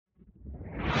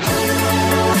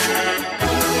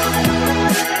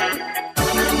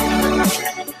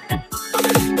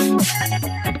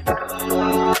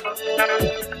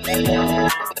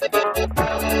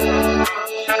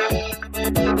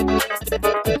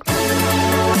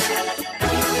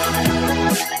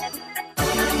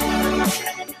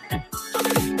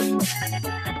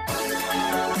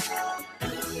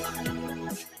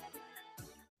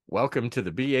Welcome to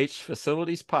the BH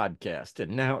Facilities Podcast.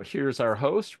 And now here's our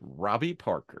host, Robbie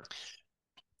Parker.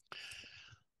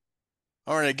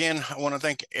 All right, again, I want to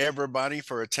thank everybody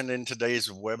for attending today's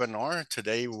webinar.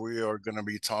 Today, we are going to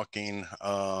be talking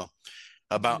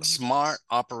about Smart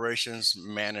Operations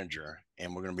Manager,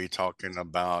 and we're going to be talking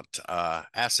about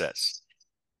assets.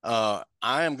 I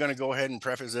am going to go ahead and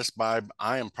preface this by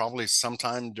I am probably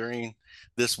sometime during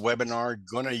this webinar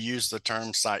going to use the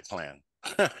term site plan.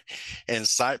 And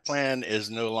site plan is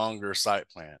no longer site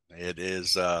plan. It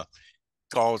is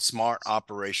called Smart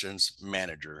Operations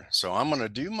Manager. So I'm going to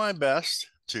do my best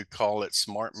to call it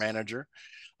Smart Manager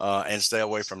and stay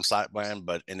away from site plan,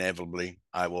 but inevitably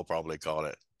I will probably call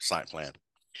it site plan.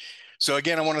 So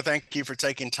again, I want to thank you for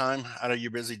taking time out of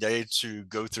your busy day to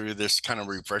go through this kind of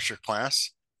refresher class.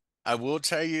 I will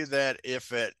tell you that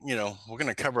if it, we're going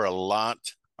to cover a lot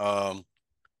of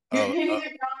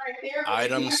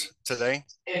items today.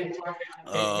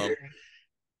 We're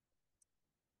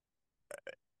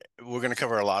going to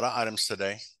cover a lot of items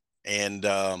today. And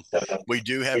we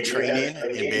do have training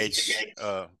in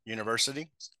BH University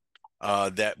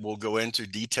that will go into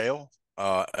detail,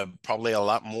 probably a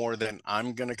lot more than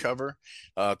I'm going to cover,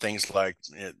 things like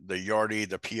the Yardi,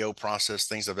 the PO process,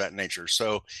 things of that nature.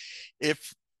 So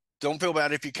don't feel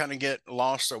bad if you kind of get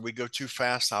lost or we go too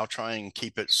fast. I'll try and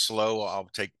keep it slow. I'll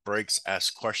take breaks,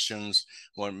 ask questions,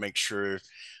 want to make sure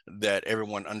that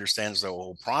everyone understands the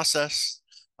whole process.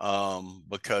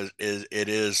 Because it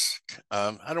is,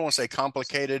 I don't want to say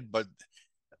complicated, but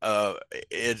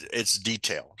it's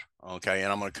detailed. Okay.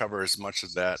 And I'm going to cover as much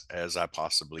of that as I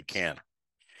possibly can.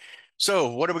 So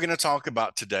what are we going to talk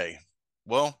about today?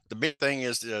 Well, the big thing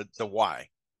is the why.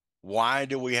 Why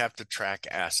do we have to track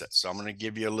assets? So I'm going to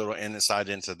give you a little insight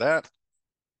into that.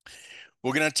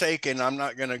 We're going to take, and I'm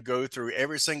not going to go through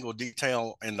every single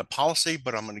detail in the policy,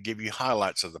 but I'm going to give you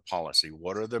highlights of the policy.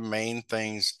 What are the main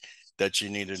things that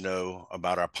you need to know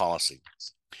about our policy?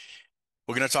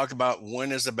 We're going to talk about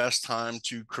when is the best time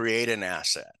to create an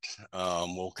asset.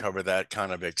 We'll cover that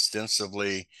kind of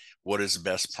extensively. What is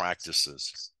best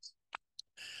practices?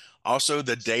 Also,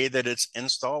 the day that it's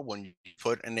installed, when you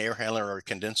put an air handler or a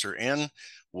condenser in,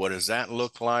 what does that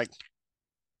look like?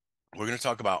 We're going to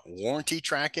talk about warranty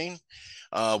tracking,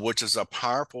 which is a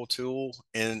powerful tool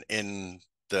in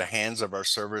the hands of our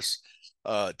service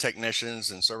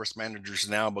technicians and service managers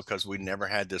now, because we never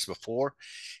had this before.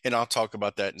 And I'll talk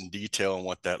about that in detail and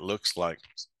what that looks like.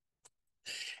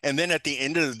 And then at the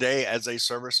end of the day, as a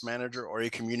service manager or a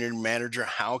community manager,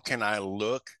 how can I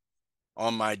look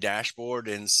on my dashboard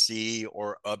and see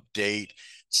or update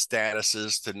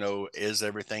statuses to know, is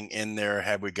everything in there?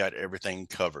 Have we got everything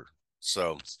covered?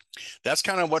 So that's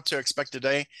kind of what to expect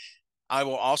today. I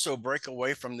will also break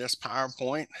away from this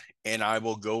PowerPoint and I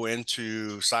will go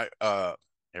into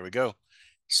here we go,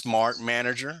 Smart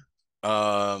Manager,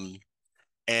 and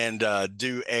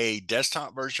do a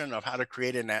desktop version of how to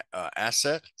create an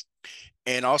asset.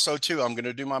 And also too, I'm going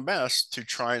to do my best to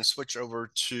try and switch over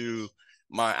to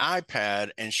my iPad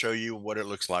and show you what it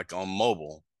looks like on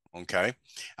mobile. Okay.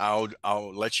 I'll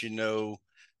let you know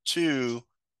too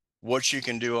what you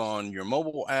can do on your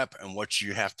mobile app and what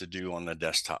you have to do on the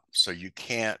desktop. So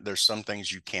there's some things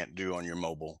you can't do on your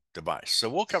mobile device. So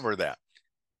we'll cover that.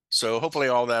 So hopefully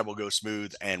all that will go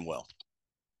smooth and well.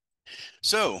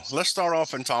 So let's start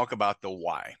off and talk about the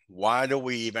why. Why do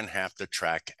we even have to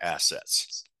track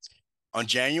assets? On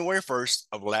January 1st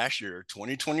of last year,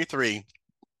 2023,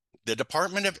 the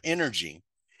Department of Energy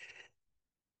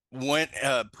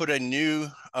put a new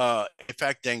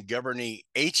effect in governing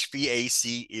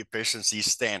HVAC efficiency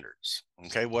standards.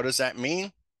 Okay, what does that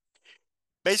mean?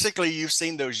 Basically, you've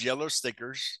seen those yellow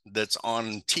stickers that's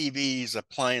on TVs,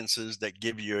 appliances that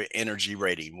give you an energy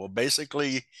rating. Well,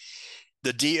 basically,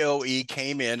 the D.O.E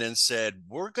came in and said,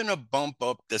 we're going to bump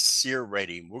up the SEER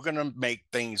rating. We're going to make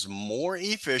things more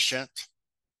efficient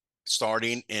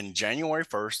starting in January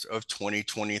 1st of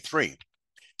 2023.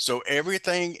 So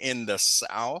everything in the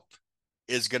South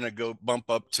is going to go bump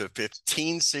up to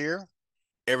 15 SEER.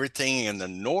 Everything in the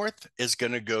North is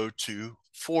going to go to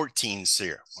 14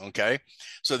 SEER. Okay.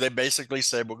 So they basically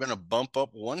said, we're going to bump up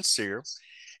one SEER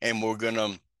and we're going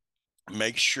to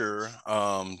make sure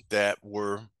that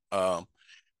we're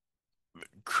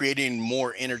creating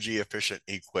more energy efficient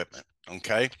equipment.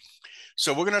 Okay.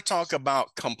 So we're going to talk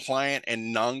about compliant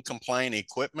and non-compliant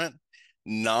equipment.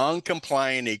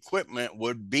 Non-compliant equipment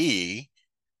would be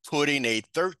putting a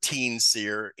 13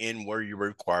 SEER in where you're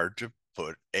required to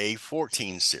put a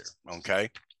 14 SEER.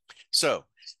 Okay. So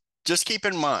just keep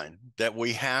in mind that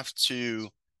we have to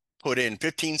put in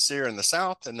 15 SEER in the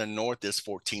South and the North is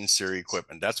 14 SEER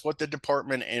equipment. That's what the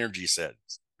Department of Energy said.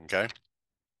 Okay.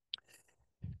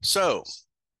 So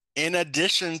in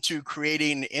addition to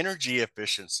creating energy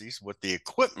efficiencies with the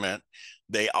equipment,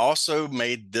 they also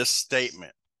made this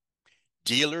statement.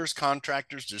 Dealers,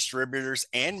 contractors, distributors,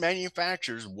 and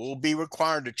manufacturers will be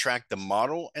required to track the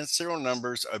model and serial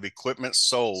numbers of equipment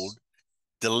sold,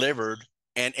 delivered,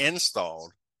 and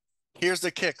installed. Here's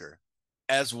the kicker,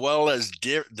 as well as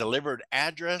delivered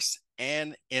address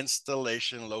and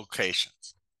installation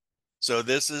locations. So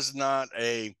this is not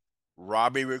a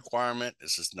Robbie requirement.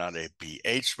 This is not a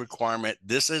BH requirement.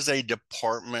 This is a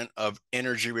Department of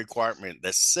Energy requirement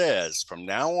that says from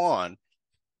now on,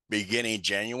 beginning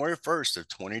January 1st of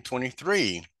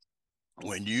 2023,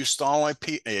 when you install a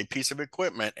piece of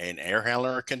equipment, an air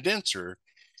handler or condenser,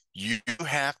 you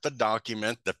have to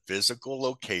document the physical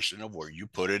location of where you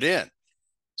put it in.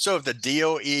 So if the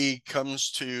DOE comes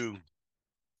to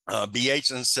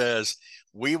BH and says,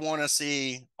 we want to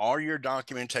see all your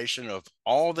documentation of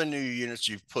all the new units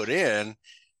you've put in,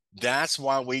 that's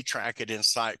why we track it in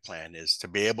site plan, is to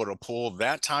be able to pull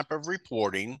that type of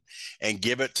reporting and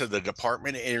give it to the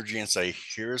Department of Energy and say,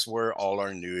 here's where all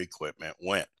our new equipment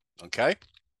went. Okay.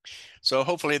 So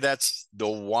hopefully that's the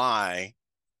why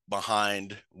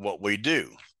behind what we do.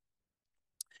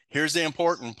 Here's the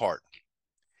important part.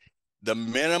 The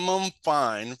minimum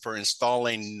fine for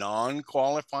installing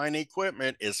non-qualifying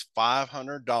equipment is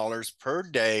 $500 per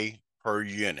day per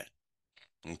unit.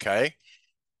 Okay.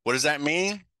 What does that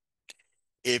mean?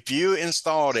 If you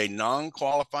installed a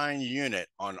non-qualifying unit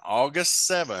on August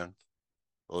 7th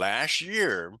last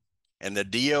year, and the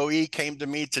DOE came to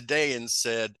me today and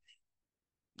said,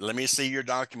 let me see your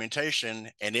documentation,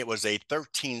 and it was a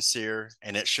 13 SEER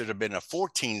and it should have been a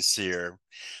 14 SEER,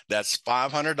 that's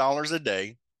 $500 a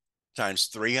day times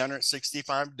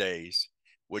 365 days,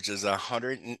 which is a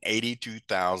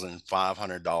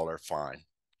 $182,500 fine.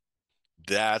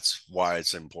 That's why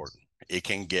it's important. It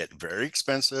can get very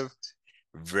expensive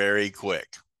very quick.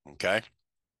 Okay.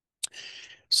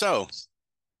 So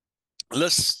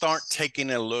let's start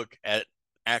taking a look at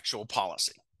actual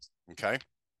policy. Okay.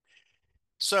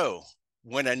 So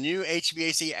when a new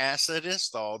HVAC asset is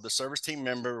installed, the service team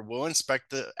member will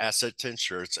inspect the asset to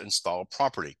ensure it's installed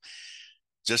properly.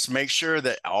 Just make sure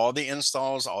that all the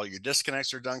installs, all your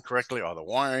disconnects are done correctly, all the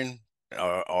wiring,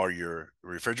 all your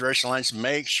refrigeration lines,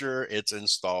 make sure it's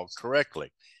installed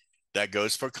correctly. That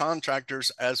goes for contractors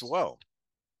as well.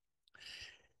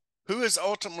 Who is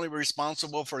ultimately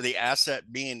responsible for the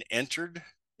asset being entered?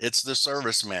 It's the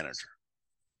service manager.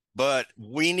 But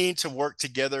we need to work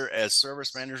together as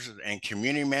service managers and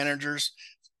community managers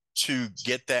to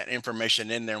get that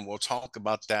information in there. And we'll talk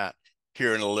about that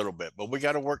here in a little bit. But we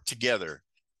got to work together.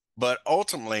 But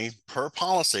ultimately, per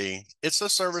policy, it's the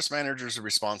service manager's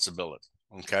responsibility.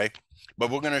 Okay. But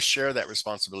we're going to share that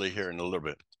responsibility here in a little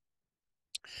bit.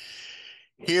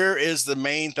 Here is the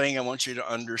main thing I want you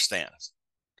to understand.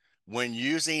 When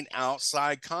using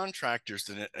outside contractors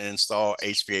to install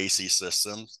HVAC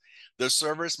systems, the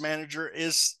service manager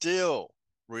is still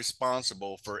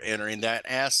responsible for entering that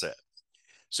asset.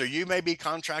 So you may be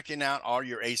contracting out all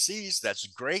your ACs. That's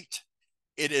great.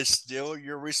 It is still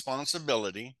your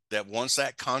responsibility that once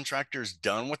that contractor is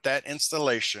done with that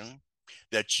installation,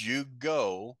 that you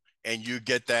go and you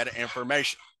get that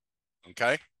information.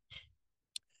 Okay.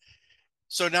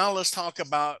 So now let's talk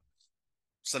about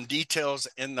some details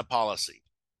in the policy.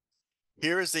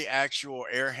 Here is the actual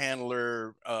air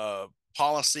handler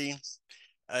policy.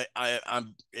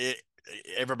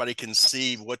 Everybody can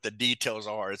see what the details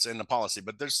are. It's in the policy,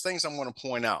 but there's things I want to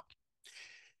point out.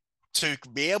 To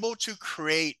be able to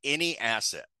create any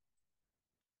asset,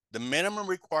 the minimum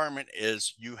requirement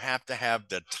is you have to have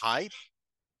the type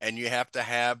and you have to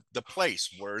have the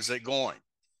place. Where is it going?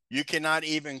 You cannot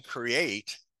even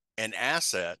create an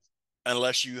asset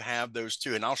unless you have those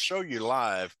two. And I'll show you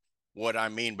live what I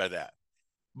mean by that.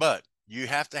 But you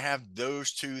have to have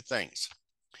those two things.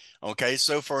 Okay,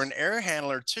 so for an air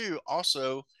handler too,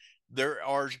 also, there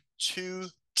are two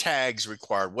tags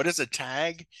required. What is a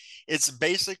tag? It's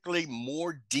basically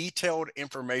more detailed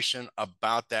information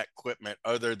about that equipment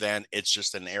other than it's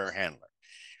just an air handler.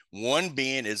 One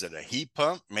being, is it a heat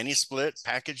pump, mini split,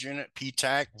 package unit,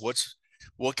 PTAC?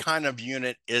 What kind of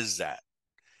unit is that?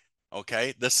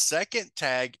 Okay, the second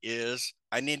tag is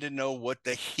I need to know what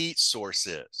the heat source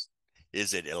is.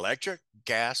 Is it electric,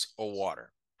 gas, or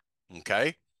water?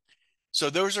 Okay. So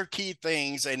those are key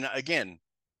things. And again,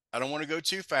 I don't want to go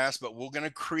too fast, but we're going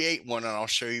to create one and I'll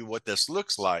show you what this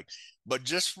looks like. But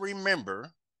just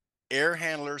remember, air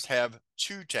handlers have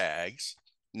two tags.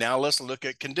 Now let's look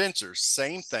at condensers.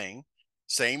 Same thing,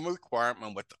 same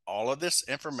requirement with all of this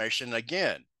information.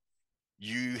 Again,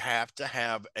 you have to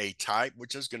have a type,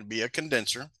 which is going to be a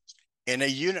condenser. and a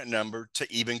unit number to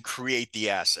even create the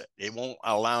asset. It won't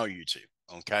allow you to,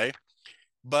 okay?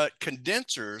 But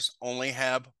condensers only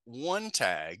have one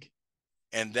tag,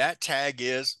 and that tag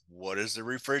is, what is the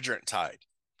refrigerant type?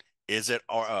 Is it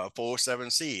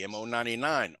 407C,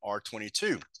 MO99,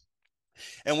 R22?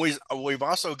 And we've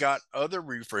also got other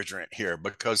refrigerant here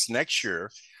because next year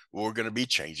we're going to be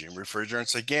changing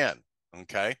refrigerants again.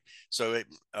 Okay, so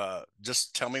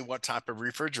just tell me what type of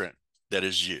refrigerant that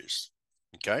is used.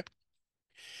 Okay,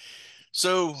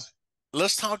 so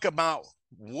let's talk about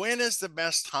when is the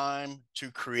best time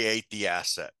to create the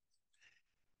asset.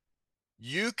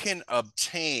 You can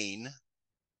obtain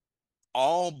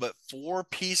all but 4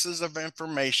 pieces of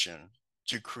information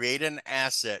to create an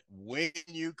asset when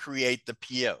you create the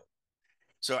PO.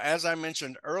 So as I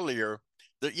mentioned earlier,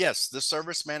 that yes, the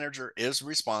service manager is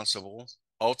responsible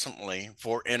ultimately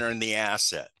for entering the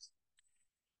asset.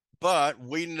 But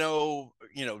we know,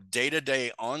 day to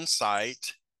day on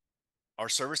site, our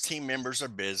service team members are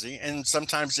busy, and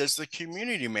sometimes it's the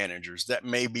community managers that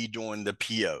may be doing the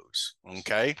POs.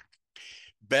 Okay.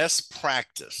 Best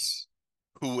practice,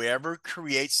 whoever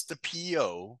creates the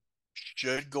PO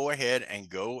should go ahead and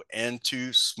go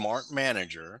into Smart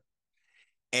Manager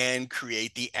and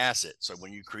create the asset. So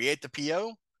when you create the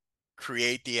PO,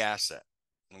 create the asset.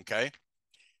 Okay.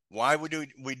 Why would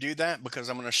we do that? Because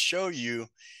I'm going to show you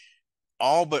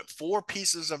all but 4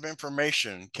 pieces of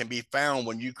information can be found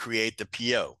when you create the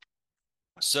PO.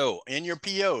 So in your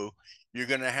PO, you're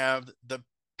going to have the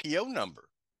PO number.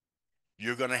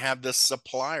 You're going to have the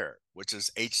supplier, which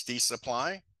is HD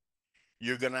Supply.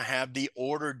 You're going to have the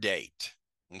order date.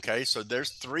 Okay. So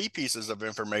there's 3 pieces of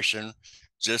information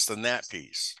just in that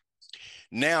piece.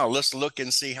 Now let's look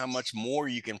and see how much more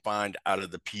you can find out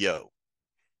of the PO.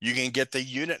 You can get the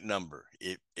unit number.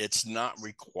 It's not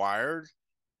required,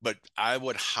 but I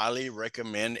would highly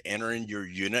recommend entering your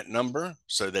unit number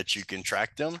so that you can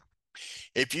track them.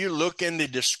 If you look in the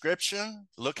description,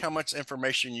 look how much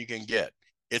information you can get.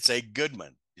 It's a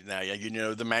Goodman. Now, you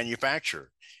know the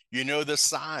manufacturer. You know the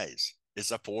size.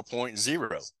 It's a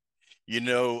 4.0. You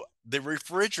know the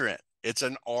refrigerant. It's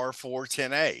an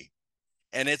R410A,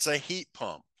 and it's a heat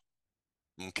pump.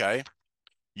 Okay.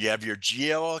 You have your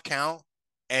GL account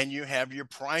and you have your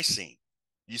pricing.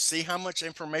 You see how much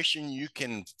information you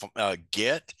can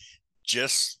get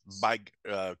just by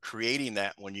creating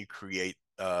that when you create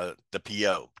the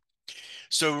PO.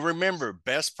 So remember,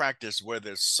 best practice,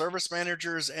 whether service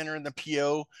manager is entering the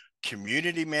PO,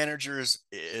 community managers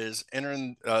is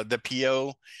entering the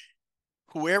PO,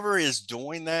 whoever is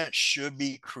doing that should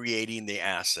be creating the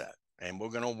asset. And we're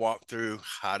going to walk through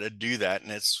how to do that.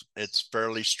 And it's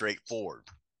fairly straightforward.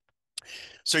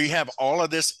 So you have all of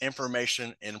this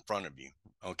information in front of you.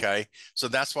 Okay. So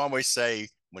that's why we say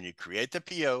when you create the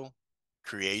PO,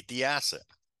 create the asset.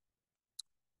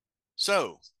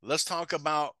 So let's talk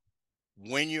about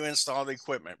when you install the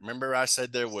equipment. Remember, I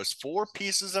said there was 4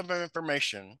 pieces of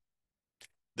information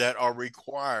that are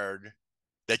required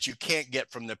that you can't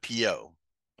get from the PO.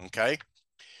 Okay.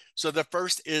 So the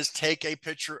first is take a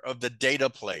picture of the data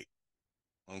plate.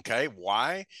 Okay.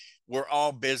 Why? We're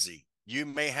all busy. You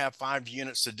may have 5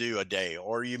 units to do a day,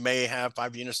 or you may have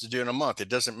 5 units to do in a month. It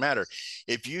doesn't matter.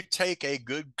 If you take a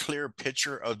good, clear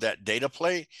picture of that data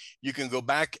plate, you can go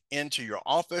back into your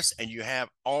office and you have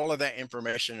all of that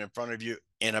information in front of you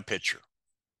in a picture.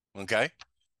 Okay.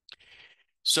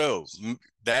 So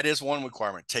that is one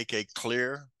requirement. Take a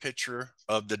clear picture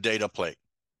of the data plate.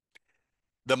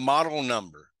 The model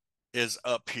number is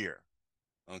up here.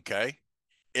 Okay.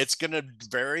 It's going to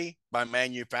vary by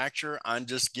manufacturer. I'm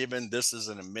just giving this as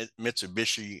a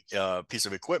Mitsubishi piece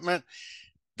of equipment.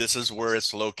 This is where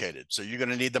it's located. So you're going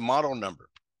to need the model number.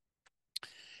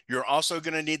 You're also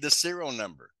going to need the serial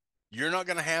number. You're not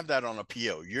going to have that on a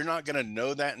PO. You're not going to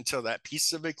know that until that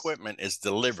piece of equipment is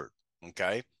delivered.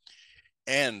 Okay.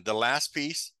 And the last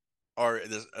piece, or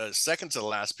the second to the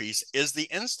last piece, is the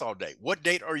install date. What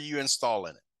date are you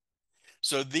installing it?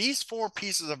 So these 4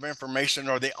 pieces of information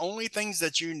are the only things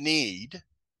that you need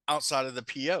outside of the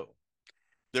PO.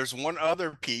 There's one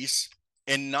other piece,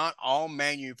 and not all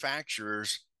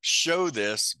manufacturers show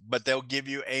this, but they'll give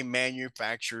you a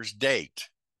manufacturer's date.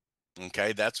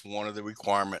 Okay, that's one of the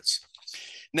requirements.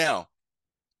 Now,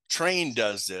 Train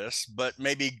does this, but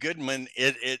maybe Goodman,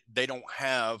 they don't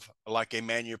have like a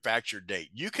manufacturer date.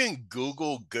 You can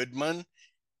Google Goodman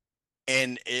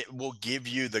and it will give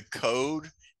you the code.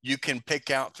 You can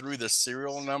pick out through the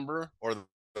serial number or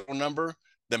the number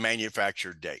the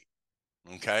manufacturer date.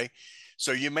 Okay.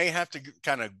 So you may have to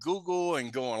kind of Google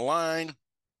and go online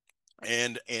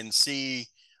and see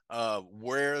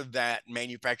where that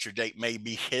manufacturer date may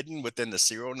be hidden within the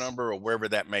serial number or wherever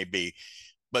that may be.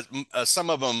 But some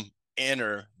of them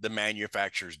enter the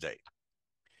manufacturer's date.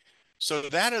 So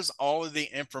that is all of the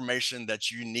information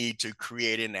that you need to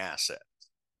create an asset.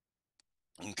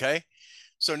 Okay.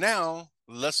 So now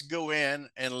let's go in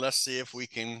and let's see if we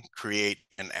can create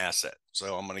an asset.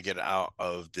 So I'm going to get out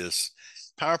of this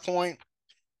PowerPoint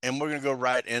and we're going to go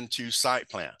right into site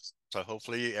plan. So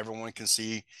hopefully everyone can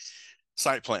see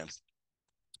site plan.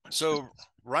 So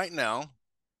right now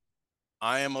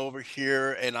I am over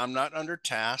here and I'm not under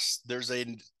tasks. There's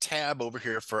a tab over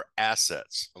here for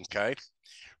assets. Okay.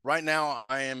 Right now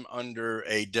I am under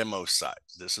a demo site.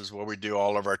 This is where we do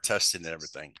all of our testing and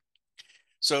everything.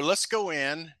 So let's go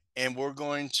in and we're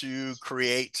going to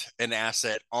create an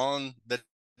asset on the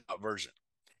version.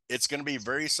 It's going to be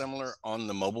very similar on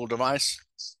the mobile device.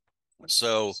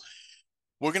 So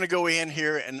we're going to go in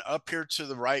here and up here to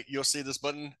the right, you'll see this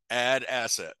button, add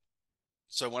asset.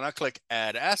 So when I click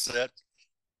add asset,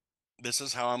 this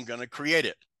is how I'm going to create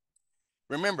it.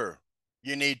 Remember,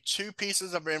 you need 2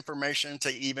 pieces of information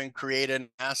to even create an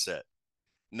asset.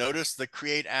 Notice the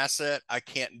create asset, I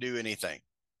can't do anything.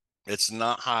 It's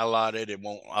not highlighted. It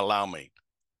won't allow me.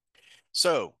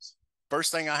 So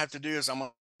first thing I have to do is I'm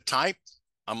going to type.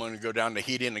 I'm going to go down to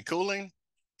heating and cooling.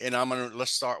 And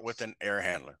let's start with an air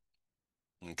handler.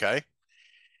 Okay.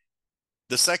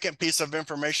 The second piece of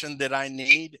information that I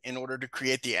need in order to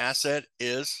create the asset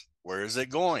is where is it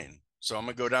going? So I'm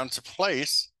going to go down to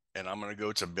place and I'm going to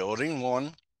go to building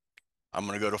 1. I'm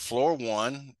going to go to floor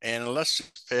 1 and let's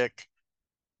just pick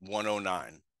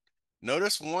 109.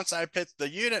 Notice once I pick the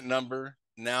unit number,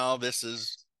 now this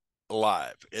is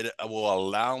live. It will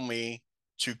allow me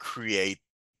to create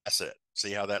asset.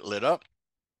 See how that lit up?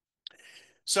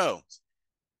 So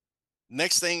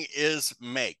next thing is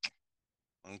make.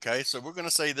 Okay, so we're going to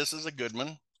say this is a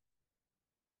Goodman.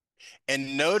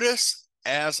 And notice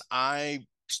as I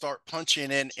start punching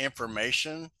in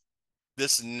information,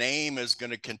 this name is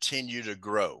going to continue to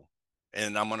grow.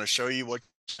 And I'm going to show you what you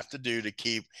have to do to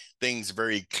keep things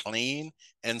very clean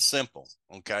and simple.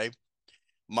 Okay.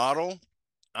 Model,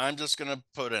 I'm just going to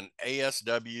put an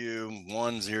ASW 10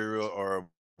 or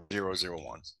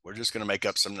 001. We're just going to make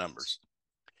up some numbers.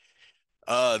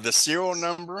 The serial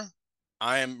number,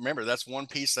 remember, that's one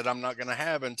piece that I'm not going to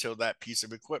have until that piece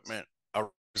of equipment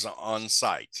is on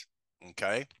site.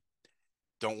 Okay.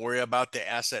 Don't worry about the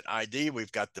asset ID.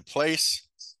 We've got the place.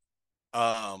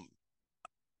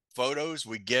 Photos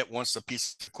we get once the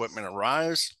piece of equipment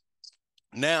arrives.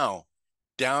 Now,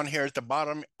 down here at the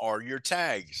bottom are your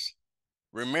tags.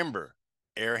 Remember,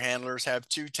 air handlers have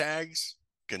 2 tags,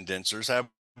 condensers have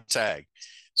 1 tag.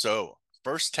 So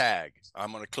first tag,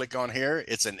 I'm going to click on here.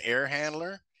 It's an air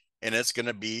handler and it's going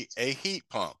to be a heat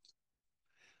pump.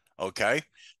 Okay.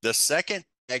 The second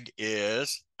tag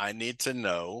is I need to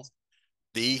know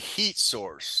the heat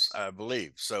source, I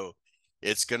believe. So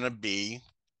it's going to be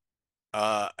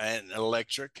an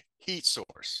electric heat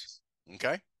source.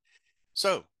 Okay.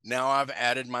 So now I've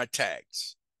added my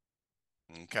tags.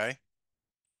 Okay.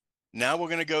 Now we're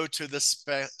going to go to the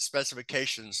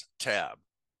specifications tab.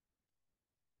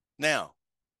 Now,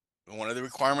 one of the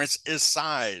requirements is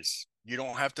size. You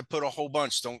don't have to put a whole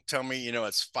bunch. Don't tell me,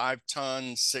 it's 5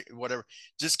 tons, 6, whatever.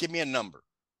 Just give me a number.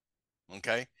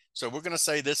 Okay. So we're going to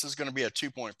say this is going to be a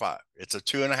 2.5. It's a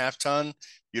 2.5 ton.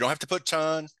 You don't have to put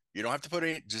ton. You don't have to put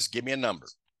any, just give me a number.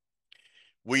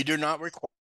 We do not require,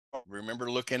 remember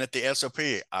looking at the SOP,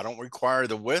 I don't require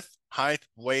the width, height,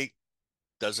 weight,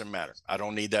 doesn't matter. I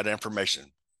don't need that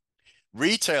information.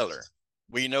 Retailer,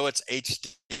 we know it's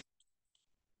HD.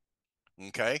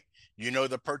 Okay. You know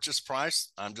the purchase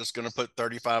price. I'm just going to put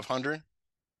 3,500.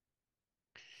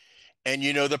 And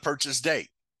you know the purchase date.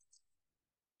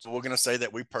 So we're going to say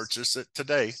that we purchased it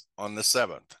today on the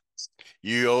 7th.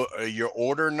 Your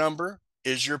order number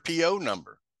is your PO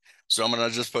number. So I'm going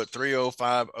to just put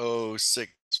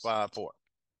 3050654.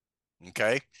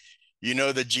 Okay. You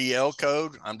know the GL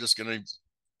code. I'm just going to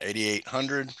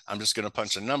 8800. I'm just going to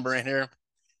punch a number in here.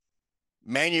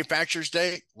 Manufacturer's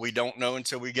date, we don't know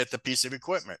until we get the piece of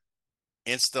equipment.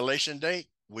 Installation date,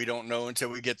 we don't know until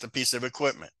we get the piece of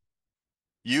equipment.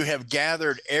 You have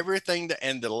gathered everything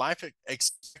and the life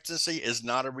expectancy is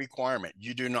not a requirement.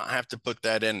 You do not have to put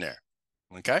that in there.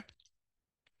 Okay.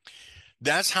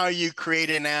 That's how you create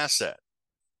an asset.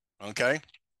 Okay.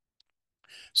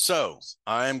 So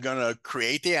I'm going to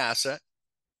create the asset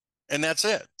and that's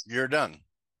it. You're done.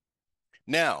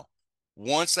 Now,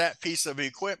 once that piece of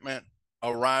equipment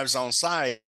arrives on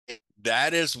site,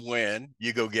 that is when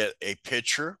you go get a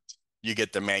picture, you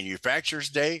get the manufacturer's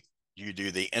date, you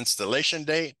do the installation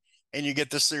date, and you get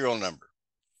the serial number.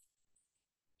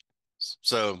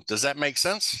 So does that make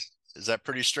sense? Is that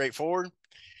pretty straightforward?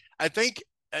 I think,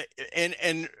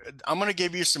 and I'm going to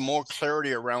give you some more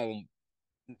clarity around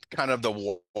kind of the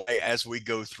why as we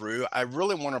go through. I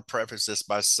really want to preface this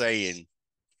by saying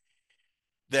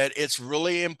that it's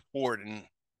really important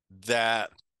that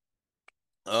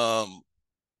um,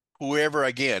 whoever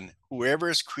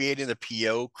is creating the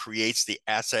PO creates the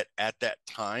asset at that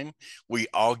time. We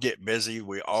all get busy.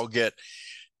 We all get,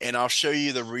 and I'll show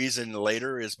you the reason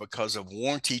later is because of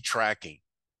warranty tracking.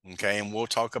 Okay, and we'll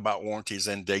talk about warranties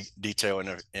in detail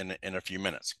in a few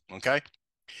minutes. Okay,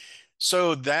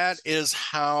 so that is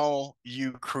how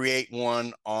you create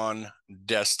one on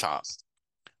desktop.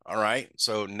 All right,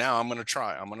 so now I'm going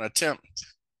to attempt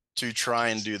to try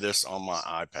and do this on my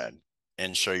iPad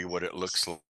and show you what it looks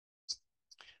like.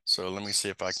 So let me see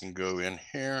if I can go in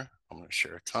here. I'm going to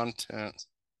share content.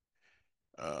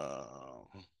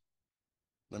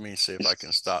 Let me see if I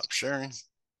can stop sharing.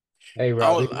 Hey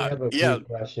Robbie, we have a Yeah. few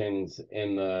questions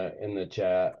in the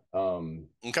chat. Okay.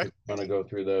 If you want to go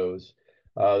through those.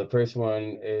 The first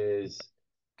one is,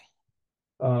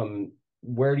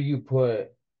 where do you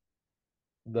put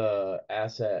the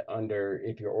asset under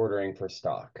if you're ordering for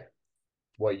stock?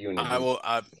 What unit do you?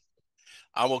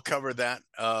 I will cover that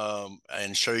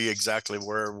and show you exactly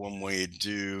where when we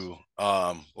do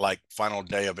like final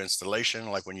day of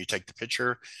installation, like when you take the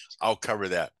picture, I'll cover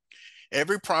that.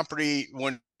 Every property,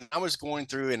 when I was going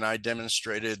through and I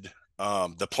demonstrated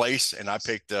the place and I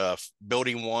picked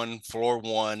building 1, floor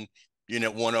 1,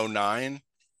 unit 109,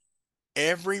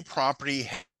 every property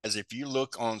has, if you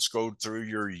look on scroll through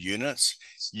your units,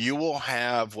 you will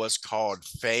have what's called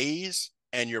phase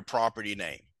and your property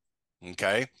name.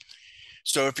 Okay.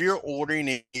 So if you're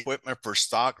ordering equipment for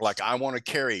stock, like I want to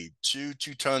carry two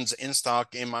tons in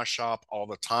stock in my shop all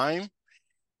the time,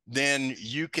 then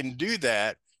you can do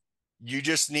that. You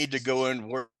just need to go in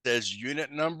where it says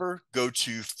unit number, go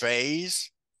to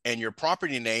phase and your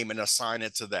property name and assign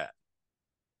it to that.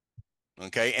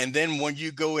 Okay. And then when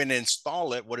you go and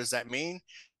install it, what does that mean?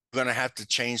 You're going to have to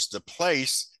change the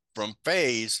place from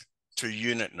phase to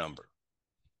unit number.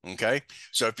 Okay.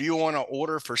 So if you want to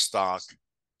order for stock,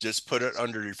 just put it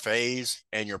under your phase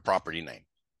and your property name.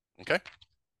 Okay.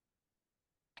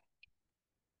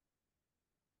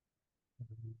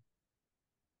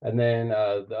 And then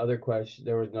the other question,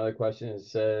 there was another question that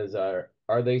says,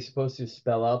 are they supposed to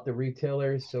spell out the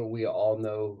retailer so we all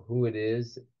know who it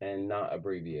is and not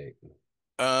abbreviate?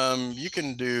 You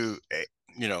can do,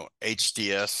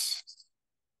 HDS,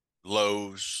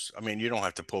 Lowe's. I mean, you don't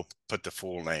have to put the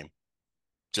full name.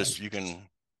 Just you can.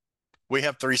 We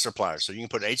have 3 suppliers, so you can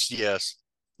put HDS,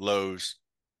 Lowe's,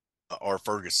 or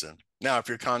Ferguson. Now, if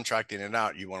you're contracting it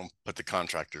out, you want to put the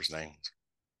contractor's name.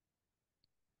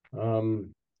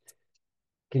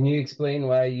 Can you explain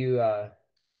why you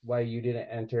didn't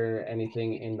enter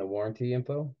anything in the warranty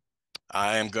info?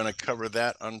 I am going to cover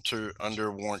that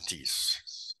under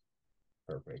warranties.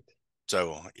 Perfect.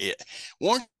 So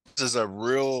warranties is a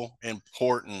real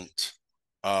important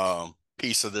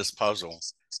piece of this puzzle,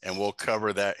 and we'll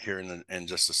cover that here in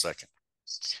just a second.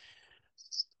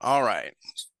 All right.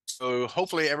 So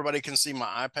hopefully everybody can see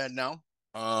my iPad now.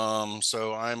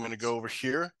 So I'm going to go over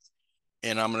here,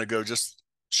 and I'm going to go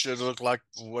should look like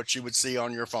what you would see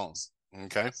on your phone.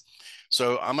 Okay.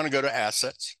 So I'm going to go to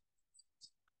assets.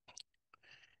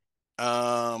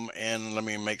 And let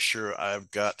me make sure I'm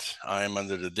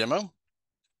under the demo.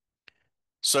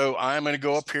 So I'm going to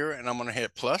go up here and I'm going to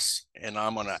hit plus and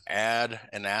I'm going to add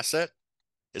an asset.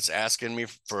 It's asking me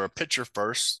for a picture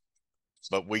first,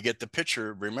 but we get the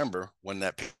picture, remember, when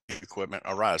that equipment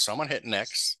arrives. So I'm going to hit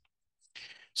next.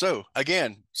 So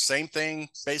again, same thing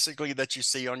basically that you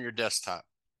see on your desktop.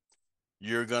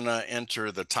 You're going to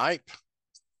enter the type.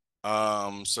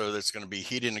 So that's going to be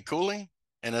heating and cooling,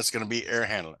 and that's going to be air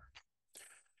handler.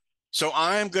 So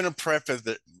I'm going to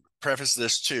preface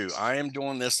this too. I am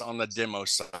doing this on the demo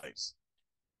site.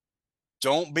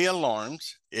 Don't be alarmed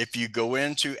if you go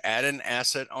in to add an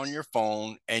asset on your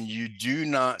phone and you do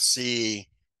not see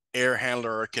air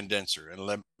handler or condenser. And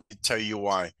let me tell you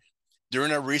why.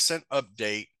 During a recent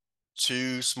update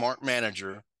to Smart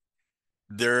Manager,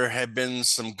 there have been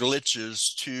some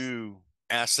glitches to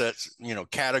assets,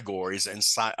 categories, and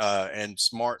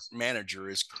Smart Manager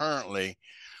is currently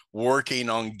working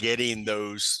on getting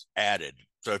those added.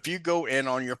 So if you go in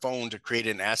on your phone to create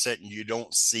an asset and you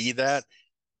don't see that,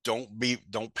 don't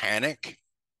panic.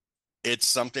 It's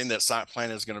something that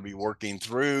SitePlan is going to be working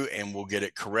through and we'll get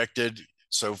it corrected.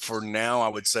 So for now, I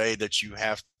would say that you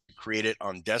have to create it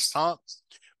on desktop.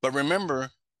 But remember,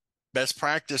 best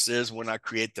practice is when I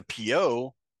create the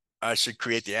PO, I should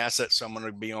create the asset. So I'm going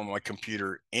to be on my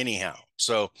computer anyhow.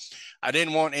 So I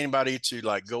didn't want anybody to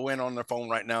like go in on their phone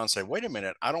right now and say, wait a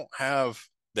minute, I don't have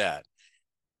that.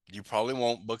 You probably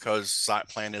won't, because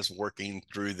SitePlan is working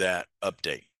through that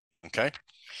update. Okay.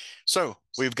 So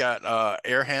we've got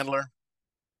air handler,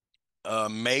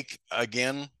 make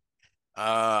again.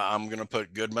 I'm going to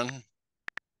put Goodman.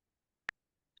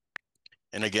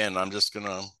 And again, I'm just going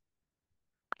to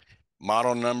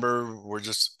model number. We're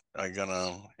just going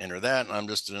to enter that. And I'm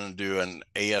just going to do an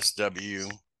ASW.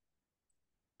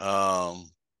 And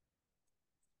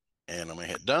I'm going to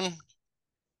hit done.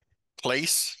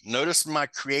 Place. Notice my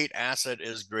create asset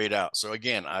is grayed out. So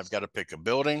again, I've got to pick a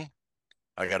building.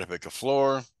 I got to pick a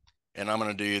floor. And I'm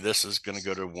going to do, this is going to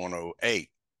go to 108.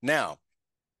 Now,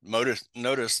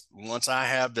 notice once I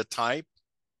have the type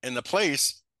and the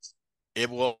place, it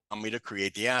will allow me to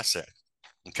create the asset.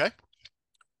 Okay.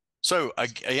 So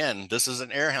again, this is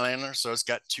an air handler, so it's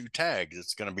got 2 tags.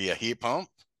 It's going to be a heat pump.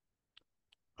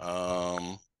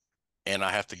 And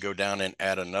I have to go down and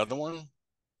add another one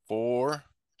for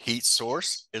heat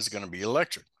source is going to be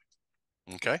electric.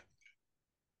 Okay.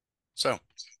 So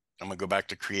I'm going to go back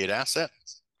to create asset.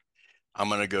 I'm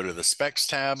going to go to the specs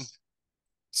tab,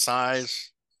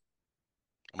 size.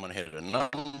 I'm going to hit a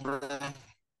number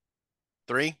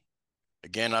 3.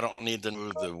 Again, I don't need to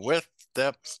move the width,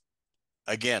 depth.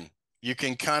 Again, you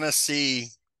can kind of see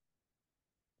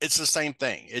it's the same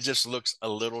thing. It just looks a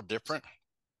little different.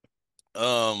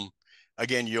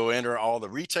 Again, you'll enter all the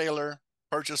retailer,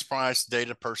 purchase price,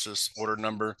 data purchase, order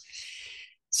number.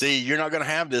 See, you're not going to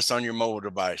have this on your mobile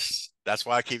device. That's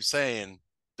why I keep saying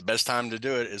the best time to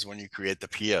do it is when you create the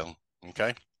PO.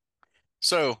 Okay.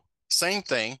 So same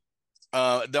thing.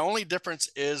 The only difference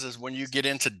is when you get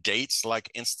into dates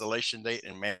like installation date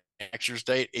and manufacturer's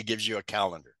date, it gives you a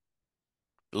calendar.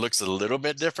 It looks a little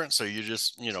bit different. So you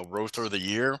just, row through the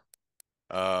year.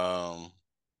 So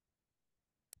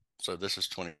this is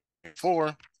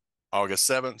 24, August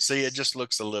 7th. See, it just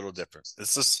looks a little different.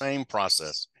 It's the same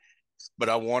process, but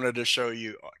I wanted to show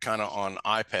you kind of on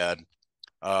iPad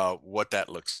what that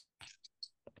looks.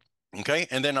 Okay.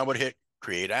 And then I would hit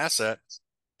create asset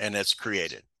and it's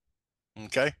created.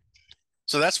 Okay.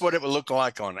 So that's what it would look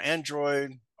like on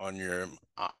Android, on your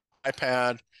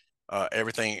iPad,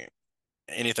 everything,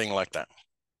 anything like that.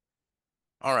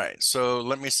 All right, so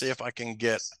let me see if I can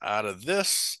get out of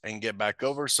this and get back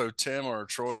over. So Tim or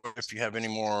Troy, if you have any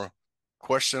more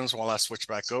questions while I switch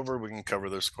back over, we can cover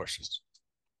those questions.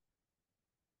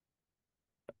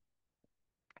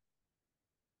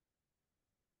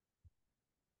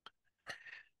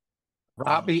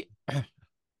 Robbie,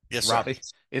 Yes, sir. Robbie,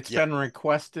 it's been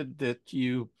requested that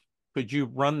could you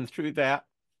run through that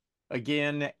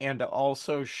again and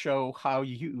also show how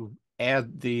you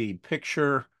add the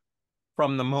picture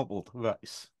from the mobile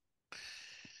device?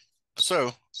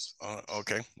 So,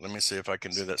 okay, let me see if I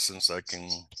can do that since I can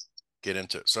get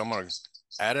into it. So I'm going to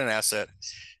add an asset.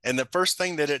 And the first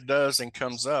thing that it does and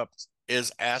comes up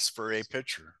is ask for a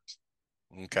picture.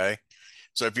 Okay.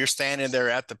 So if you're standing there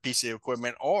at the PC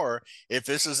equipment, or if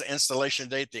this is installation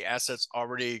date, the asset's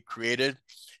already created,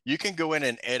 you can go in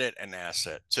and edit an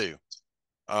asset too.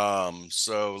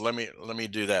 So let me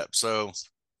do that. So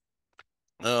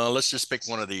let's just pick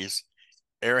one of these.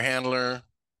 Air handler.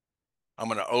 I'm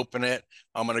going to open it.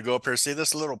 I'm going to go up here. See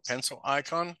this little pencil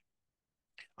icon?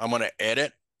 I'm going to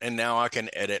edit, and now I can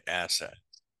edit asset.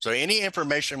 So any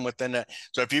information within that.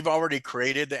 So if you've already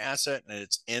created the asset and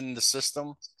it's in the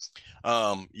system,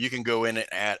 you can go in and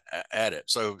add it.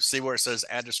 So see where it says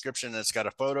add description and it's got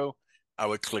a photo. I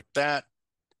would click that.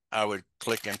 I would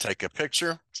click and take a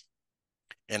picture,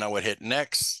 and I would hit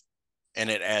next,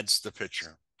 and it adds the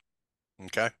picture.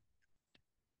 Okay.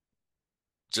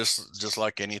 Just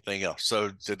like anything else.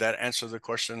 So did that answer the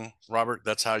question, Robert?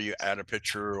 That's how you add a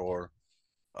picture or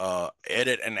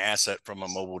edit an asset from a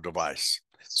mobile device.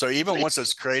 So even once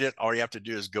it's created, all you have to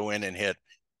do is go in and hit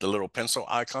the little pencil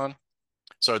icon.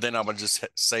 So then I'm going to just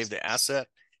save the asset,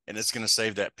 and it's going to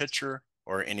save that picture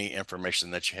or any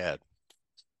information that you had.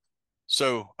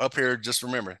 So up here, just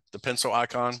remember the pencil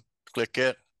icon, click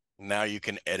it. Now you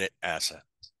can edit asset.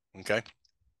 Okay.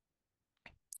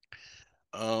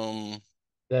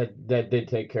 That did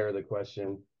take care of the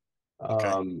question.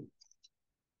 Okay.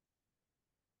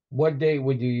 What date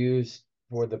would you use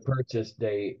for the purchase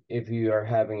date if you are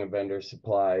having a vendor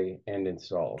supply and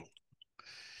install?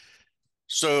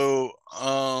 So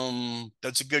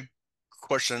that's a good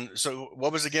question. So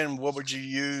what would you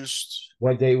use?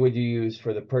 What date would you use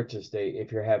for the purchase date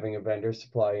if you're having a vendor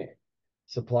supply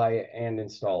and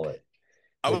install it?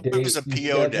 The It was date a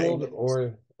you PO day. scheduled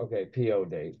or okay, PO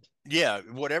date. Yeah,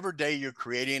 whatever day you're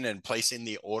creating and placing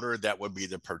the order, that would be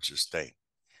the purchase date.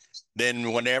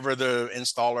 Then whenever the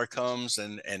installer comes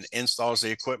and installs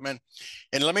the equipment,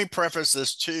 and let me preface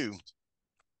this too.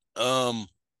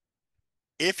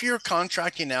 If you're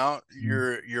contracting out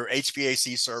your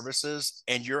HVAC services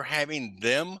and you're having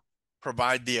them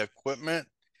provide the equipment,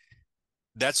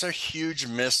 that's a huge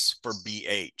miss for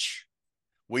BH.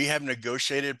 We have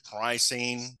negotiated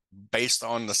pricing based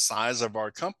on the size of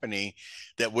our company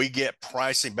that we get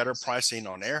pricing, better pricing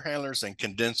on air handlers and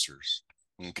condensers.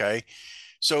 Okay.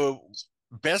 So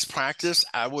best practice,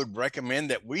 I would recommend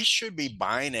that we should be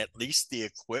buying at least the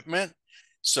equipment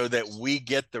so that we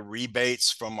get the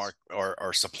rebates from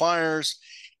our suppliers,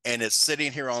 and it's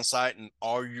sitting here on site and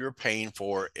all you're paying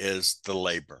for is the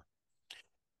labor.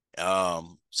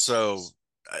 So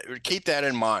keep that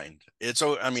in mind.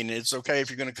 I mean, it's okay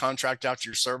if you're going to contract out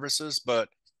your services, but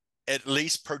at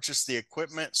least purchase the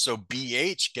equipment so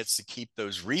BH gets to keep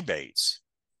those rebates.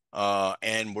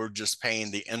 And we're just paying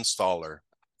the installer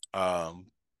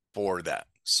for that.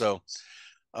 So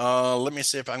let me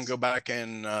see if I can go back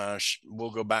and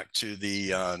we'll go back to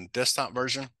the desktop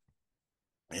version,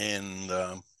 and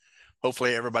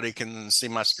hopefully everybody can see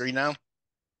my screen now.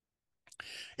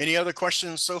 Any other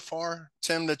questions so far,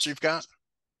 Tim, that you've got?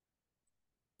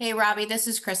 Hey, Robbie, this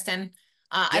is Kristen.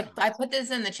 I put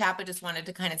this in the chat, but just wanted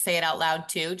to kind of say it out loud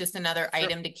too. Just another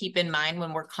item to keep in mind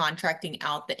when we're contracting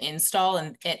out the install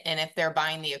and if they're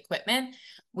buying the equipment,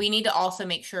 we need to also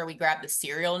make sure we grab the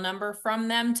serial number from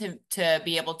them to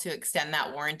be able to extend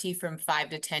that warranty from 5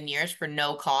 to 10 years for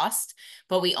no cost.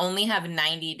 But we only have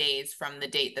 90 days from the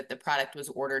date that the product was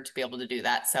ordered to be able to do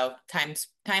that. So time's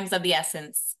of the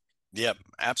essence. Yep,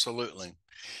 absolutely.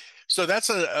 So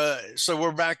so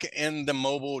we're back in the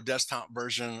mobile desktop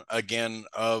version again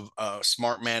of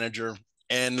Smart Manager,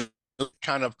 and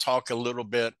kind of talk a little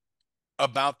bit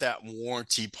about that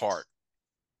warranty part.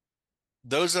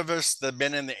 Those of us that have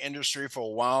been in the industry for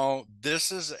a while,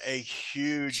 this is a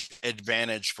huge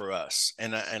advantage for us.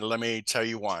 And let me tell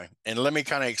you why. And let me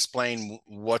kind of explain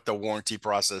what the warranty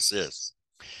process is.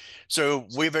 So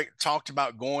we've talked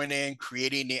about going in,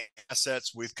 creating the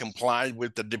assets. We've complied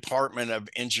with the Department of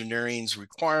Engineering's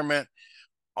requirement,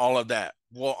 all of that.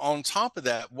 Well, on top of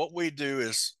that, what we do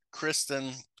is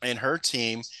Kristen and her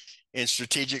team in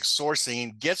strategic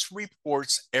sourcing gets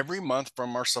reports every month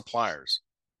from our suppliers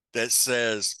that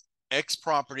says X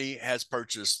property has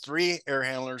purchased 3 air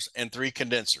handlers and 3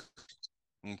 condensers.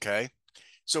 Okay.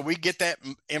 So we get that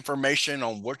information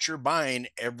on what you're buying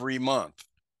every month.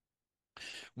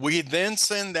 We then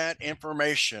send that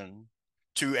information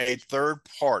to a third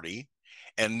party,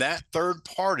 and that third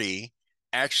party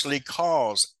actually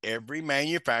calls every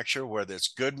manufacturer, whether it's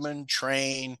Goodman,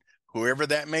 Train, whoever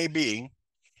that may be.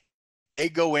 They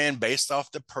go in based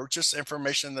off the purchase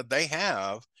information that they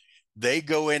have. They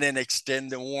go in and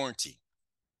extend the warranty.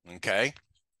 Okay.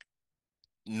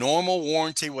 Normal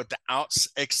warranty without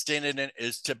extending it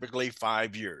is typically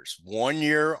 5 years, 1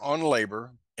 year on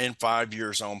labor and 5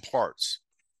 years on parts.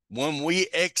 When we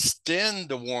extend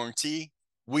the warranty,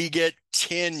 we get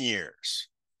 10 years.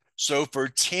 So for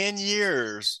 10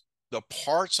 years, the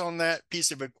parts on that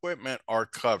piece of equipment are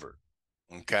covered.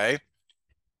 Okay.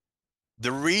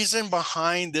 The reason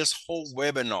behind this whole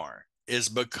webinar is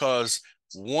because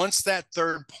once that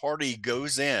third party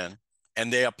goes in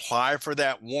and they apply for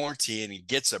that warranty and it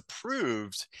gets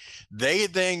approved, they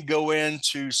then go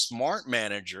into Smart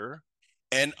Manager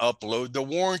and upload the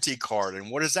warranty card.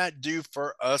 And what does that do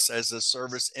for us as a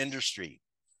service industry?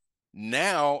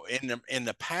 Now, in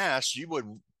the past, you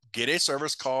would get a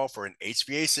service call for an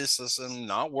HVAC system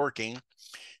not working.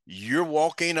 You're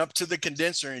walking up to the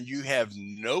condenser and you have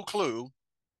no clue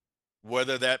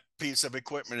whether that piece of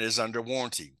equipment is under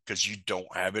warranty because you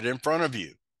don't have it in front of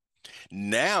you.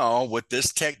 Now, with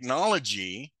this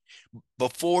technology,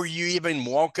 before you even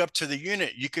walk up to the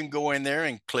unit, you can go in there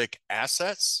and click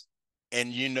assets, and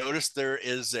you notice there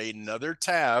is another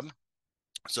tab.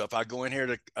 So if I go in here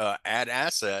to add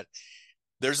asset,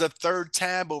 there's a third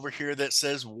tab over here that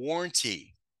says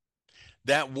warranty.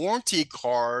 That warranty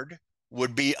card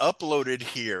would be uploaded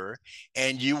here,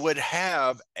 and you would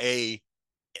have a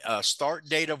start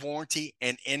date of warranty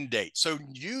and end date. So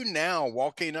you now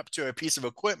walking up to a piece of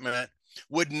equipment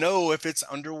would know if it's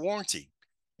under warranty.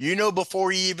 You know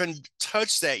before you even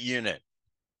touch that unit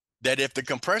that if the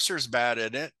compressor is bad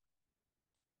in it,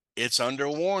 it's under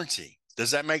warranty.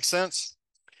 Does that make sense?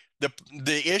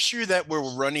 The issue that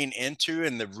we're running into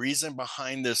and the reason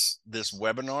behind this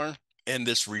webinar and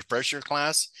this refresher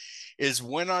class is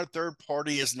when our third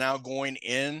party is now going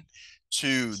in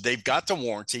they've got the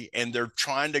warranty and they're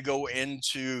trying to go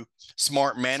into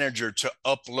Smart Manager to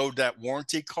upload that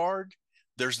warranty card,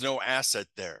 there's no asset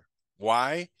there.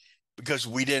 Why? Because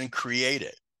we didn't create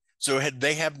it. So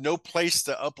they have no place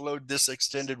to upload this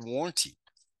extended warranty.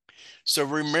 So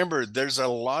remember, there's a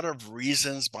lot of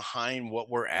reasons behind what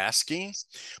we're asking,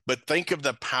 but think of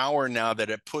the power now that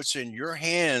it puts in your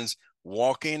hands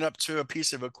walking up to a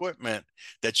piece of equipment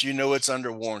that you know it's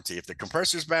under warranty. If the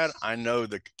compressor's bad, I know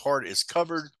the part is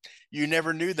covered. You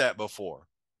never knew that before.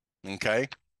 Okay.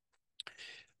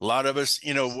 A lot of us,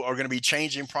 are going to be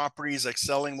changing properties,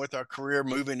 excelling with our career,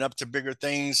 moving up to bigger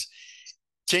things.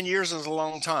 10 years is a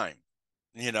long time,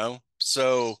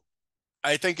 so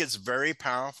I think it's very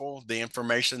powerful, the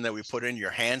information that we put in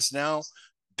your hands now.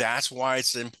 That's why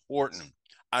it's important.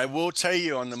 I will tell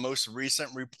you on the most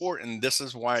recent report, and this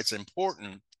is why it's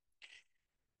important,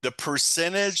 the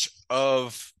percentage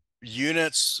of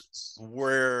units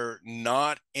were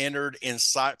not entered in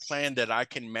site plan that I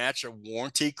can match a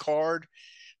warranty card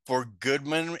for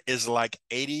Goodman is like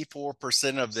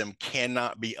 84% of them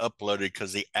cannot be uploaded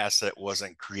because the asset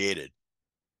wasn't created.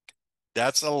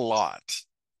 That's a lot.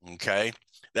 Okay.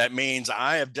 That means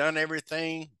I have done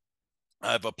everything.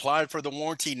 I've applied for the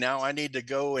warranty. Now I need to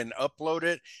go and upload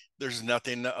it. There's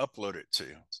nothing to upload it to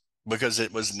because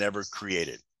it was never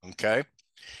created. Okay.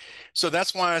 So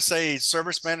that's why I say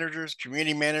service managers,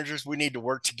 community managers, we need to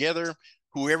work together.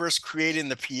 Whoever's creating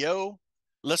the PO,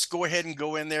 let's go ahead and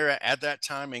go in there at that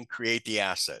time and create the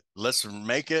asset. Let's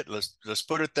make it, let's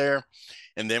put it there.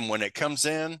 And then when it comes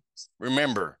in,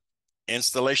 remember,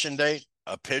 installation date,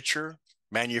 a picture,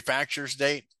 manufacturer's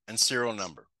date, and serial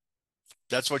number.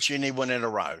 That's what you need when it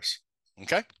arrives.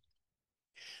 Okay.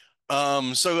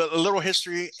 So a little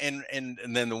history and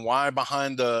then the why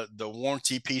behind the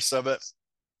warranty piece of it.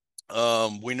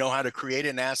 We know how to create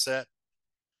an asset.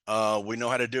 We know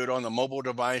how to do it on the mobile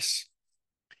device.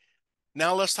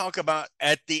 Now let's talk about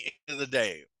at the end of the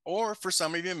day, or for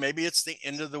some of you, maybe it's the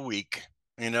end of the week.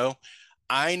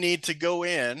 I need to go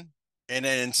in and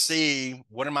then see,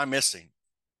 what am I missing?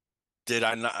 Did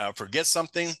I not forget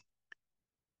something?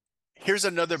 Here's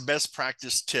another best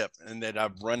practice tip, and that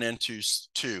I've run into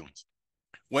too.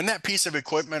 When that piece of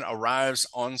equipment arrives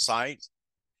on site,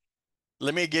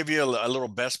 let me give you a little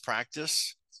best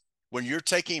practice. When you're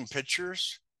taking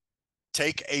pictures,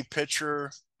 take a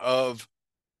picture of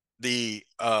the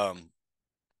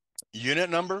unit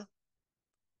number,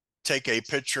 take a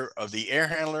picture of the air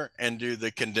handler, and do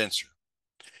the condenser.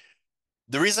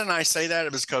 The reason I say that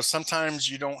is because sometimes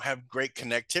you don't have great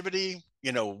connectivity,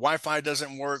 Wi-Fi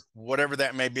doesn't work, whatever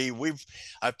that may be.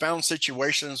 I've found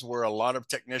situations where a lot of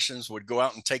technicians would go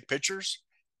out and take pictures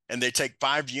and they take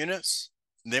 5 units.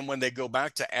 And then when they go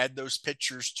back to add those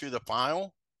pictures to the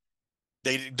file,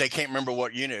 they can't remember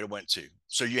what unit it went to.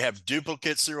 So you have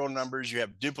duplicate serial numbers, you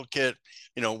have duplicate,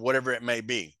 whatever it may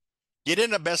be. Get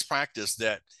in a best practice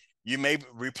that you may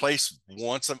replace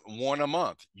one a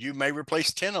month. You may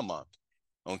replace 10 a month.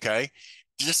 Okay.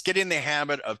 Just get in the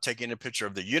habit of taking a picture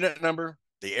of the unit number,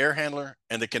 the air handler,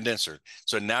 and the condenser.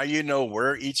 So now you know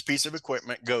where each piece of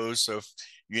equipment goes. So if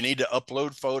you need to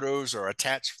upload photos or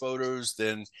attach photos,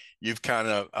 then you've kind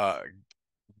of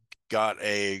got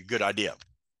a good idea.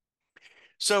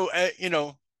 So,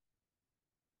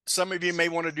 some of you may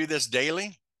want to do this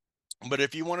daily, but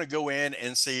if you want to go in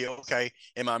and see, okay,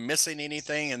 am I missing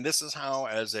anything? And this is how,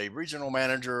 as a regional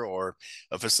manager or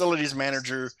a facilities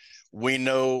manager, we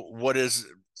know what is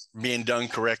being done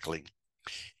correctly.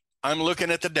 I'm looking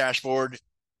at the dashboard.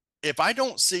 If I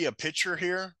don't see a picture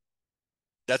here,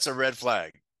 that's a red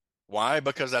flag. Why?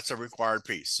 Because that's a required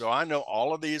piece. So I know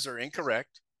all of these are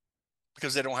incorrect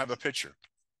because they don't have a picture.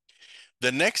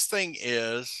 The next thing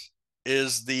is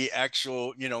the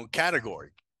actual, category.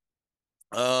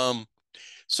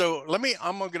 So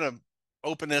I'm going to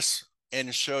open this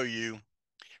and show you.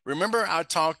 Remember I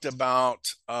talked about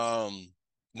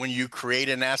when you create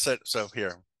an asset. So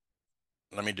here,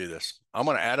 let me do this. I'm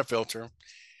going to add a filter.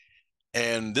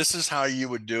 And this is how you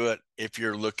would do it if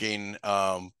you're looking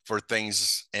for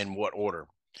things in what order.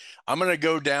 I'm going to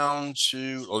go down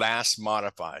to last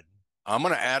modified. I'm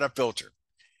going to add a filter.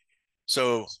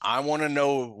 So I want to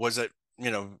know, was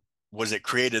it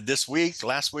created this week,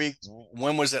 last week?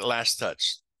 When was it last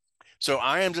touched? So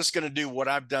I am just going to do what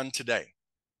I've done today.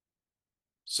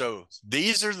 So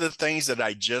these are the things that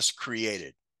I just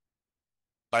created.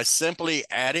 By simply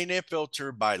adding a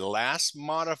filter by last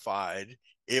modified,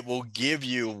 it will give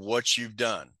you what you've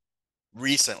done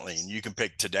recently. And you can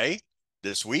pick today,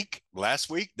 this week, last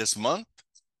week, this month.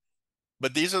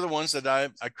 But these are the ones that I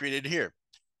created here.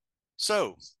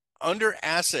 So under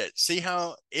asset, see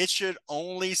how it should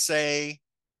only say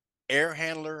air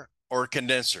handler or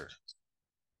condenser.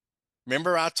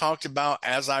 Remember I talked about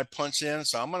as I punch in,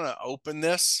 so I'm going to open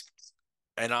this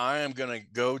and I am going to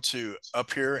go to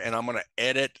up here and I'm going to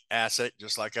edit asset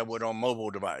just like I would on mobile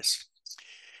device.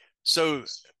 So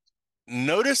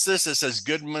notice this, it says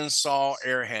Goodman Saw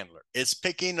Air Handler. It's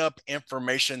picking up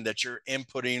information that you're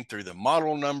inputting through the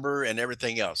model number and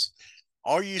everything else.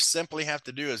 All you simply have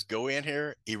to do is go in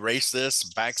here, erase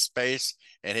this, backspace,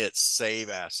 and hit Save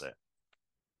Asset.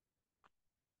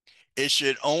 It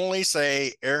should only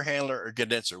say air handler or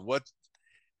condenser. What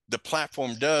the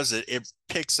platform does, it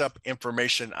picks up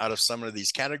information out of some of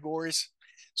these categories.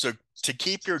 So to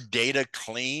keep your data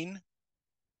clean,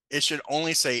 it should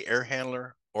only say air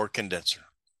handler or condenser,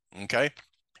 okay?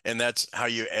 And that's how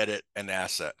you edit an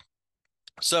asset.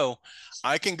 So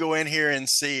I can go in here and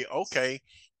see, okay,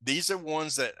 these are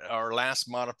ones that are last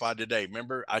modified today.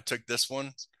 Remember, I took this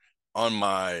one on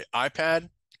my iPad.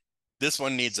 This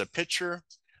one needs a picture.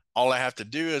 All I have to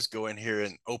do is go in here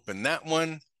and open that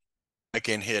one. I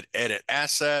can hit edit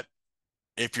asset.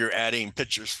 If you're adding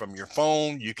pictures from your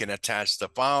phone, you can attach the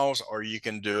files, or you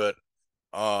can do it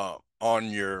on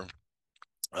your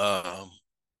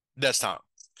desktop.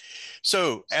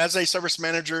 So as a service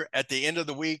manager, at the end of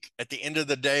the week, at the end of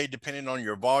the day, depending on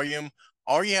your volume,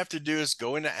 all you have to do is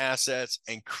go into assets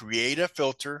and create a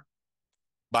filter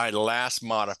by last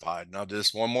modified. Now,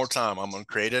 this one more time, I'm going to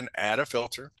create and add a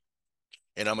filter,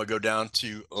 and I'm going to go down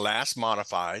to last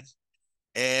modified,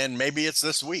 and maybe it's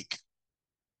this week.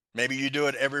 Maybe you do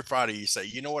it every Friday. You say,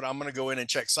 you know what, I'm going to go in and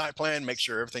check site plan, make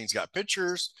sure everything's got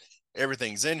pictures,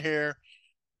 everything's in here.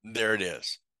 There it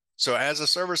is. So as a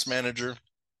service manager,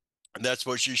 that's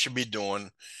what you should be doing,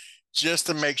 just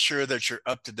to make sure that you're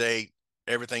up to date,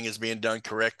 everything is being done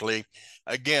correctly.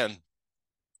 Again,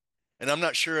 and I'm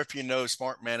not sure if you know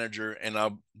Smart Manager, and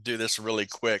I'll do this really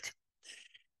quick.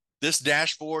 This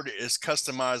dashboard is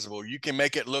customizable. You can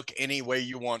make it look any way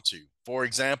you want to. For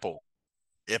example,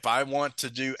 if I want to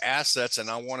do assets and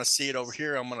I want to see it over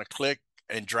here, I'm going to click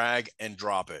and drag and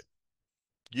drop it.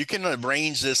 You can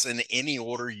arrange this in any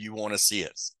order you want to see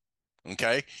it.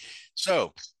 Okay.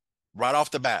 So right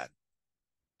off the bat,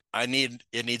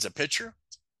 it needs a picture,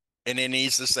 and it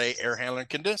needs to say air handler and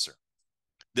condenser.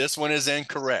 This one is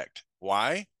incorrect.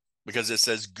 Why? Because it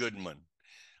says Goodman.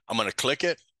 I'm going to click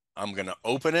it. I'm going to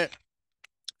open it.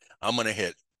 I'm going to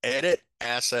hit edit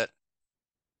asset,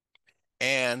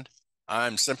 and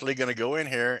I'm simply going to go in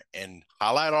here and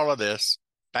highlight all of this,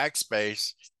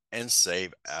 backspace, and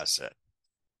save asset.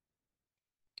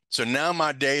 So now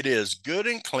my data is good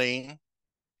and clean.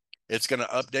 It's going to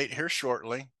update here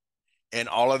shortly. And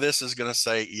all of this is going to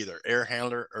say either air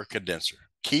handler or condenser.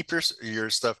 Keep your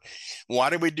stuff. Why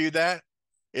do we do that?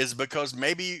 Is because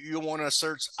maybe you want to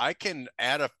search. I can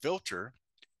add a filter,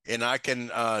 and I can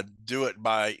do it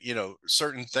by,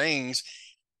 certain things.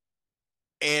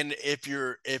 And if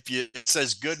it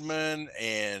says Goodman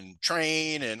and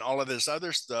Train and all of this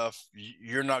other stuff,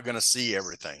 you're not going to see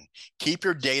everything. Keep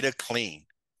your data clean.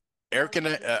 Air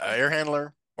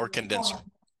handler or condenser.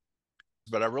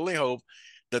 But I really hope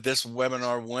that this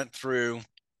webinar went through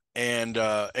and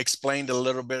explained a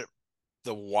little bit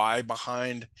the why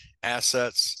behind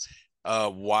assets,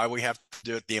 why we have to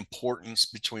do it, the importance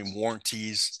between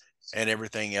warranties and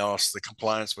everything else, the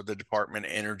compliance with the Department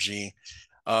of Energy.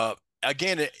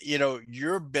 Again,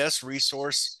 your best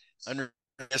resource under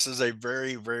this is a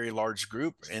very, very large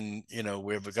group, and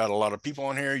we've got a lot of people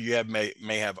on here. You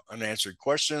may have unanswered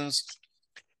questions.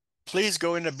 Please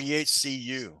go into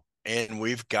BHCU, and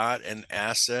we've got an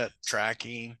asset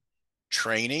tracking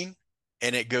training,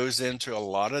 and it goes into a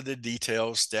lot of the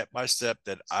details step by step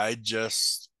that I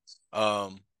just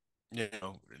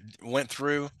went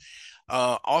through.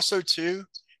 Also too,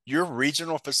 your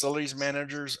regional facilities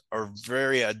managers are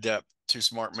very adept to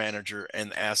Smart Manager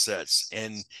and assets,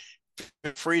 and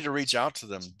feel free to reach out to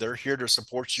them. They're here to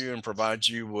support you and provide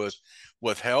you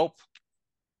with help.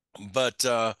 But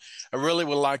I really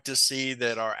would like to see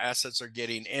that our assets are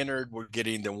getting entered. We're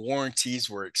getting the warranties.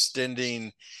 We're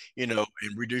extending, and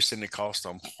reducing the cost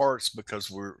on parts because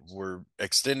we're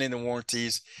extending the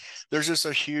warranties. There's just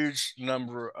a huge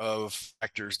number of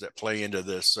factors that play into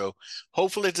this. So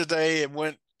hopefully today it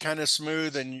went kind of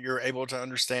smooth, and you're able to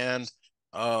understand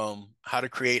how to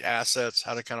create assets,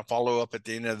 how to kind of follow up at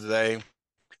the end of the day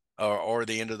or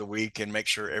the end of the week, and make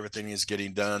sure everything is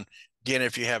getting done. Again,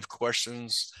 if you have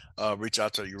questions, reach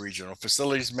out to your regional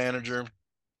facilities manager.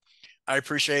 I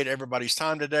appreciate everybody's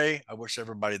time today. I wish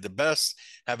everybody the best.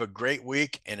 Have a great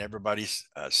week, and everybody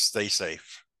stay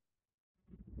safe.